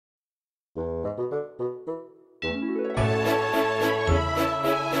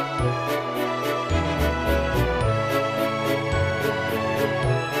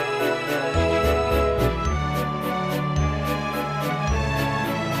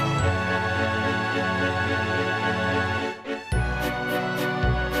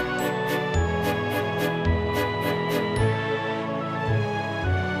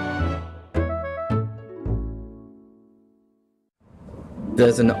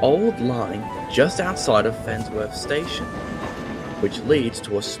There's an old line just outside of Fensworth Station, which leads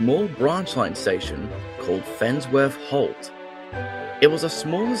to a small branch line station called Fensworth Halt. It was a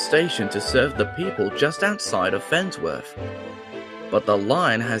smaller station to serve the people just outside of Fensworth, but the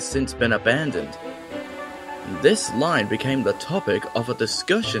line has since been abandoned. This line became the topic of a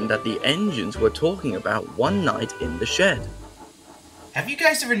discussion that the engines were talking about one night in the shed. Have you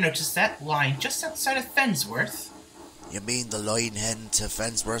guys ever noticed that line just outside of Fensworth? You mean the line heading to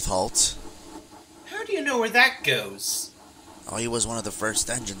Fensworth Halt? How do you know where that goes? I was one of the first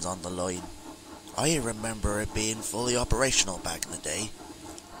engines on the line. I remember it being fully operational back in the day.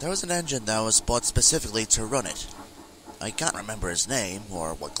 There was an engine that was bought specifically to run it. I can't remember his name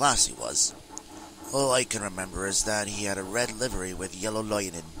or what class he was. All I can remember is that he had a red livery with yellow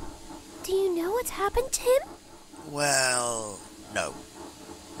lining. Do you know what happened to him? Well, no.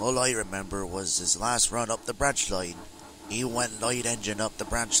 All I remember was his last run up the branch line. He went light engine up the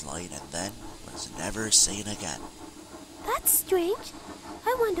branch line and then was never seen again. That's strange.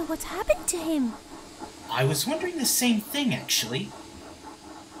 I wonder what happened to him. I was wondering the same thing, actually.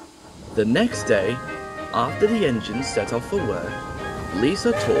 The next day, after the engines set off for work,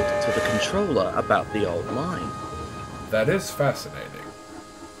 Lisa talked to the controller about the old line. That is fascinating.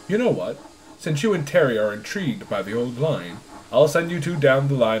 You know what? Since you and Terry are intrigued by the old line, I'll send you two down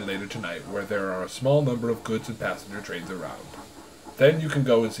the line later tonight where there are a small number of goods and passenger trains around. Then you can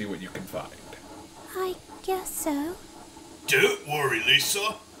go and see what you can find. I guess so. Don't worry,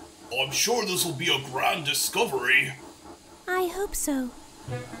 Lisa. I'm sure this will be a grand discovery. I hope so.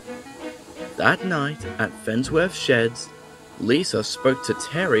 That night at Fensworth Sheds, Lisa spoke to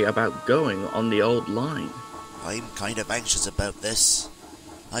Terry about going on the old line. I'm kind of anxious about this.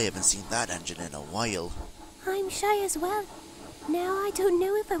 I haven't seen that engine in a while. I'm shy as well. Now I don't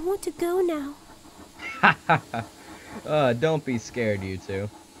know if I want to go now. Ha ha ha. Don't be scared, you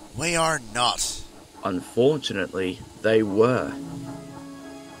two. We are not. Unfortunately, they were.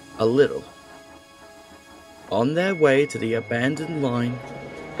 A little. On their way to the abandoned line,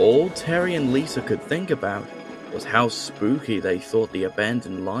 all Terry and Lisa could think about was how spooky they thought the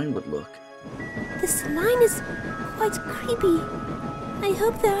abandoned line would look. This line is quite creepy. I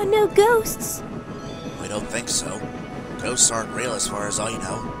hope there are no ghosts. I don't think so. Ghosts aren't real as far as I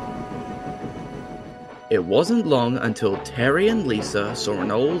know. It wasn't long until Terry and Lisa saw an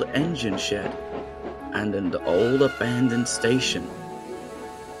old engine shed and an old abandoned station.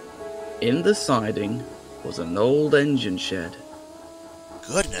 In the siding was an old engine shed.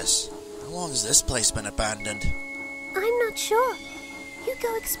 Goodness, how long has this place been abandoned? I'm not sure. You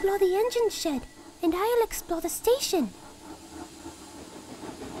go explore the engine shed, and I'll explore the station.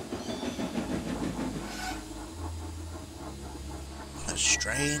 What a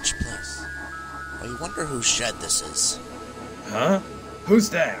strange place. I wonder whose shed this is. Huh? Who's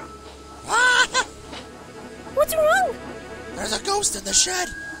there? Ah! What's wrong? There's a ghost in the shed.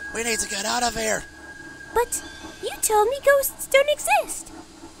 We need to get out of here. But you told me ghosts don't exist.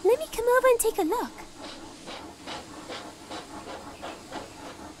 Let me come over and take a look.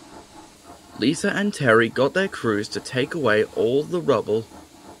 Lisa and Terry got their crews to take away all the rubble,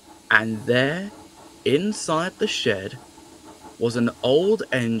 and there, inside the shed, was an old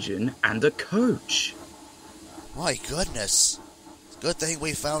engine and a coach. My goodness. Good thing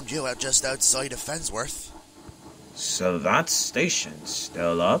we found you out just outside of Fensworth. So that station's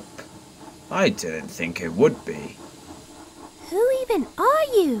still up? I didn't think it would be. Who even are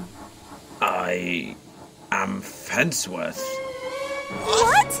you? I am Fensworth.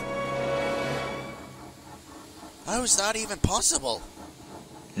 What? How is that even possible?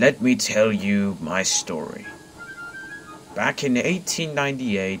 Let me tell you my story. Back in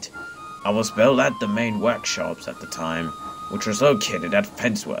 1898, I was built at the main workshops at the time, which was located at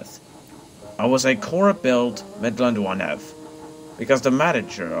Fensworth. I was a Cora-built Midland 1F, because the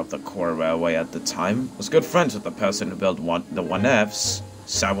manager of the Cora Railway at the time was good friends with the person who built the 1Fs,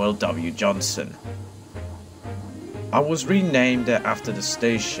 Samuel W. Johnson. I was renamed after the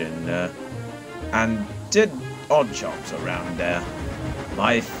station and did odd jobs around there.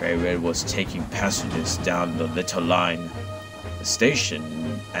 My favorite was taking passengers down the little line. The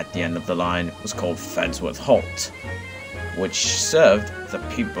station at the end of the line was called Fensworth Halt, which served the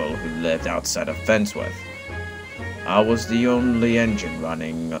people who lived outside of Fensworth. I was the only engine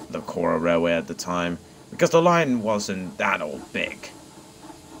running the Cora Railway at the time, because the line wasn't that old big.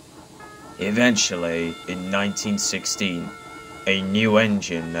 Eventually, in 1916, a new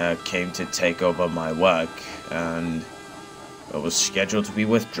engine came to take over my work, and it was scheduled to be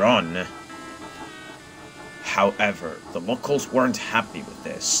withdrawn. However, the locals weren't happy with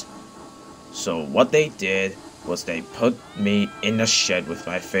this. So what they did was they put me in a shed with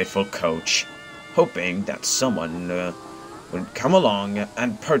my faithful coach, hoping that someone would come along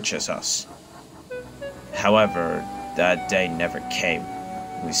and purchase us. However, that day never came.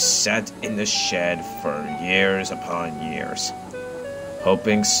 We sat in the shed for years upon years,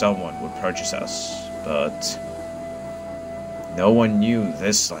 hoping someone would purchase us, but no one knew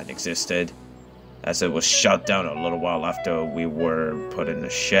this line existed, as it was shut down a little while after we were put in the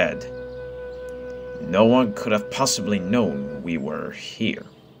shed. No one could have possibly known we were here.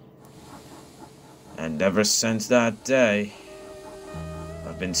 And ever since that day,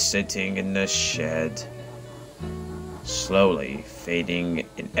 I've been sitting in the shed, slowly fading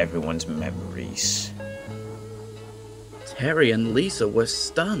in everyone's memories. Terry and Lisa were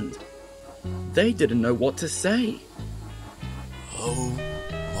stunned. They didn't know what to say. Oh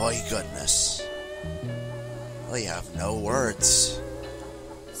my goodness. I have no words.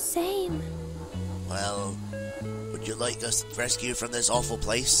 Same. Well, would you like us to rescue you from this awful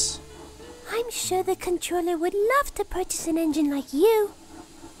place? I'm sure the controller would love to purchase an engine like you.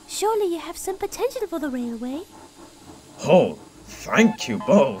 Surely you have some potential for the railway. Oh, thank you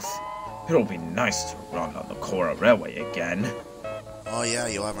both. It'll be nice to run on the Cora Railway again. Oh yeah,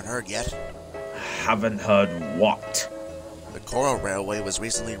 you haven't heard yet? Haven't heard what? The Cora Railway was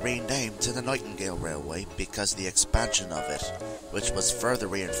recently renamed to the Nightingale Railway because of the expansion of it, which was further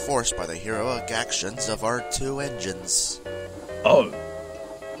reinforced by the heroic actions of our 2 engines. Oh,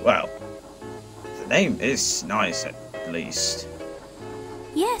 well, the name is nice at least.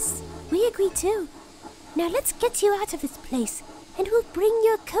 Yes, we agree too. Now let's get you out of this place, and we'll bring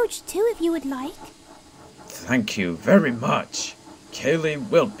your coach too if you would like. Thank you very much. Cale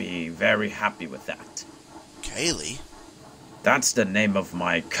will be very happy with that. Cale? That's the name of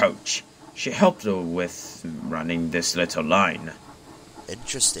my coach. She helped with running this little line.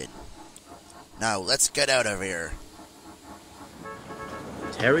 Interesting. Now, let's get out of here.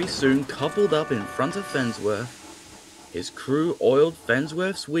 Terry soon coupled up in front of Fensworth. His crew oiled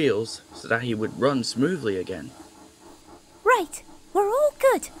Fensworth's wheels so that he would run smoothly again. Right, we're all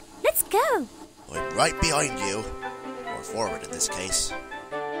good. Let's go. I'm right behind you. Or forward in this case.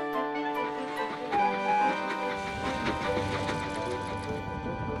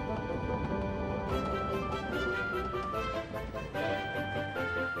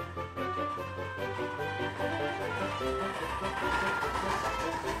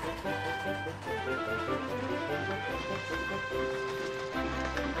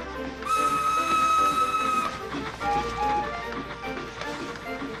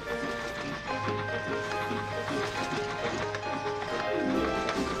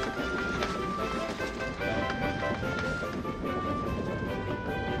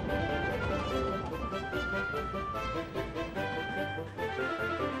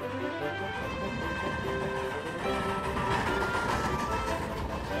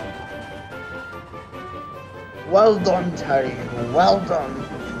 Well done, Terry. Well done.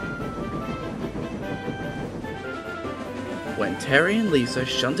 When Terry and Lisa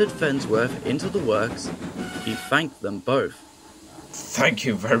shunted Fensworth into the works, he thanked them both. Thank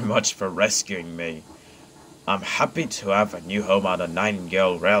you very much for rescuing me. I'm happy to have a new home on the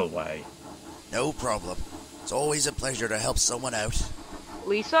Nightingale Railway. No problem. It's always a pleasure to help someone out.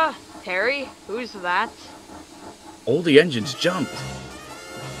 Lisa? Terry? Who's that? All the engines jumped.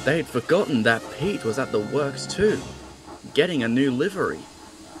 They had forgotten that Pete was at the works too, getting a new livery.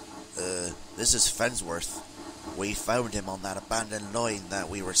 This is Fensworth. We found him on that abandoned line that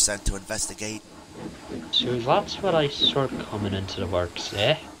we were sent to investigate. So that's what I saw coming into the works,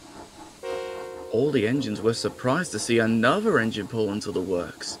 eh? All the engines were surprised to see another engine pull into the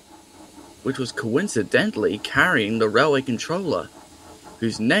works, which was coincidentally carrying the railway controller,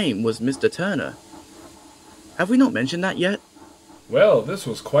 whose name was Mr. Turner. Have we not mentioned that yet? Well, this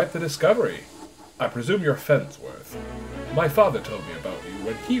was quite the discovery. I presume you're Fensworth. My father told me about you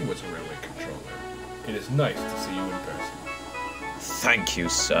when he was a railway controller. It is nice to see you in person. Thank you,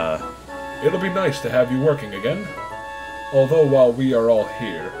 sir. It'll be nice to have you working again. Although while we are all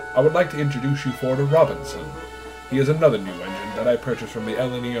here, I would like to introduce you to Robinson. He is another new engine that I purchased from the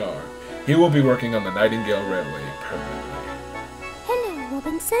LNER. He will be working on the Nightingale Railway permanently. Hello,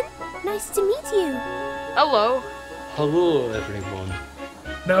 Robinson. Nice to meet you. Hello. Hello, everyone.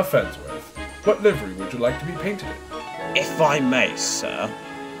 Now, Fensworth, what livery would you like to be painted in? If I may, sir,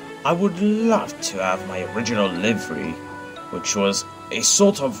 I would love to have my original livery, which was a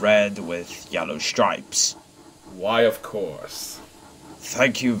sort of red with yellow stripes. Why, of course.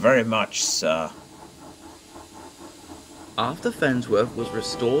 Thank you very much, sir. After Fensworth was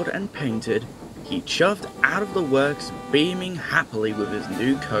restored and painted, he chuffed out of the works, beaming happily with his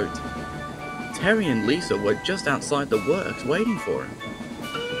new coat. Terry and Lisa were just outside the works waiting for him.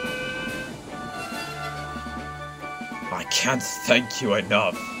 I can't thank you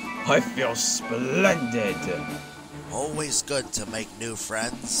enough. I feel splendid. Always good to make new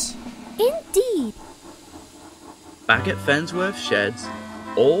friends. Indeed. Back at Fensworth's sheds,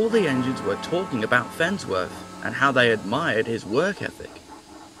 all the engines were talking about Fensworth and how they admired his work ethic.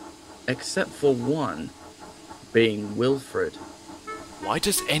 Except for one, being Wilfred. Why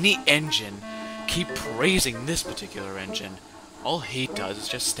does any engine keep praising this particular engine? All he does is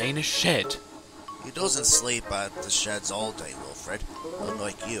just stay in his shed. He doesn't sleep at the sheds all day, Wilfred.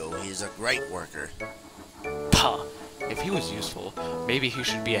 Unlike you, he's a great worker. Pah! If he was useful, maybe he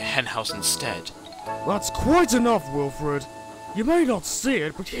should be a henhouse instead. That's quite enough, Wilfred. You may not see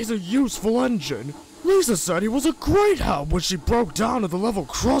it, but he's a useful engine. Lisa said he was a great help when she broke down at the level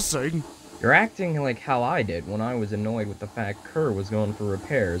crossing. You're acting like how I did when I was annoyed with the fact Kerr was going for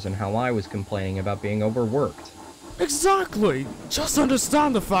repairs and how I was complaining about being overworked. Exactly! Just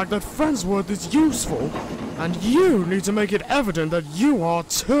understand the fact that Fensworth is useful, and you need to make it evident that you are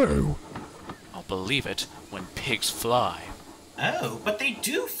too. I'll believe it when pigs fly. Oh, but they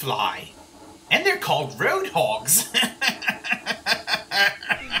do fly. And they're called road hogs.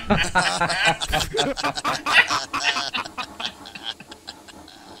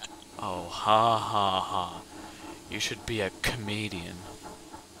 Oh, ha ha ha. You should be a comedian.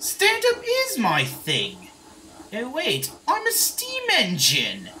 Stand-up is my thing. Oh wait, I'm a steam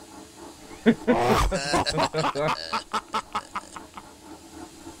engine.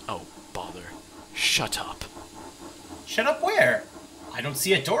 Oh, bother. Shut up. Shut up where? I don't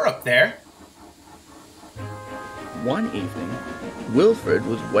see a door up there. One evening, Wilfred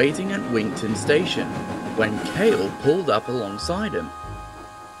was waiting at Wington Station when Cale pulled up alongside him.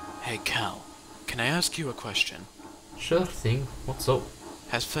 Hey, Cal, can I ask you a question? Sure thing. What's up?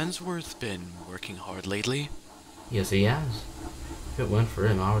 Has Fensworth been working hard lately? Yes, he has. If it weren't for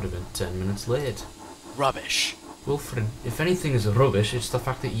him, I would have been 10 minutes late. Rubbish. Wilfred, if anything is rubbish, it's the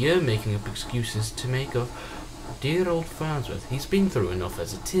fact that you're making up excuses to make of dear old Fensworth. He's been through enough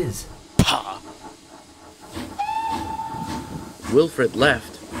as it is. Pah! Wilfred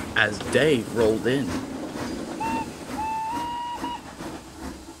left as Dave rolled in.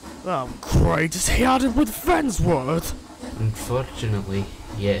 Oh, great, is he at it with Fensworth? Unfortunately,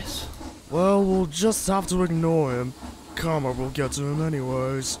 yes. Well, we'll just have to ignore him. Karma will get to him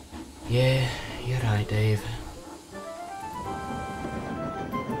anyways. Yeah, you're right, Dave.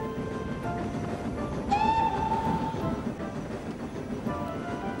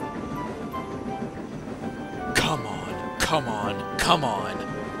 Come on, come on, come on.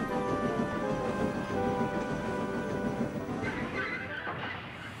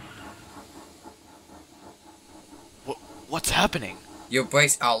 What's happening? Your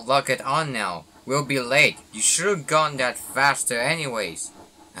brakes are locked on now. We'll be late. You should have gone that faster anyways.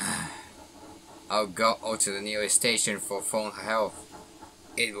 I'll go out to the nearest station for phone help.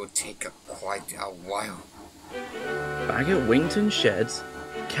 It will take quite a while. Back at Wington Sheds,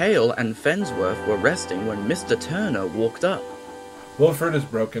 Cale and Fensworth were resting when Mr. Turner walked up. Wilfred is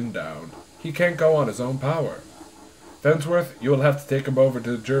broken down. He can't go on his own power. Fensworth, you will have to take him over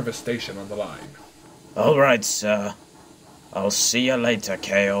to the Jervis station on the line. All right, sir. I'll see you later,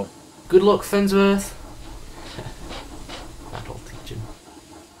 Cale. Good luck, Fensworth. That'll teach him.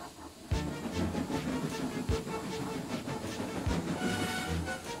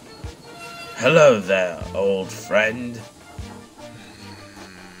 Hello there, old friend.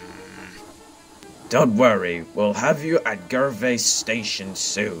 Don't worry, we'll have you at Gervais Station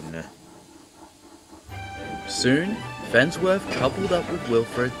soon. Soon, Fensworth coupled up with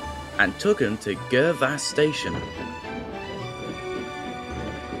Wilfred and took him to Gervais Station.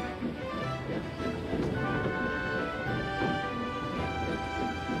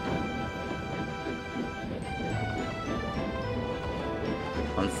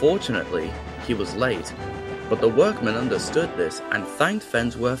 Unfortunately, he was late, but the workmen understood this and thanked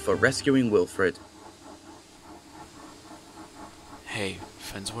Fensworth for rescuing Wilfred. Hey,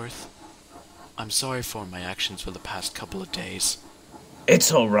 Fensworth. I'm sorry for my actions for the past couple of days.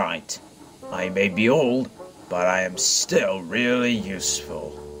 It's alright. I may be old, but I am still really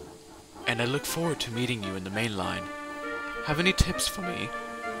useful. And I look forward to meeting you in the main line. Have any tips for me?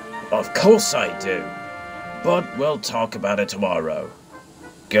 Of course I do. But we'll talk about it tomorrow.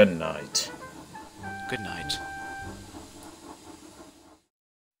 Good night. Good night.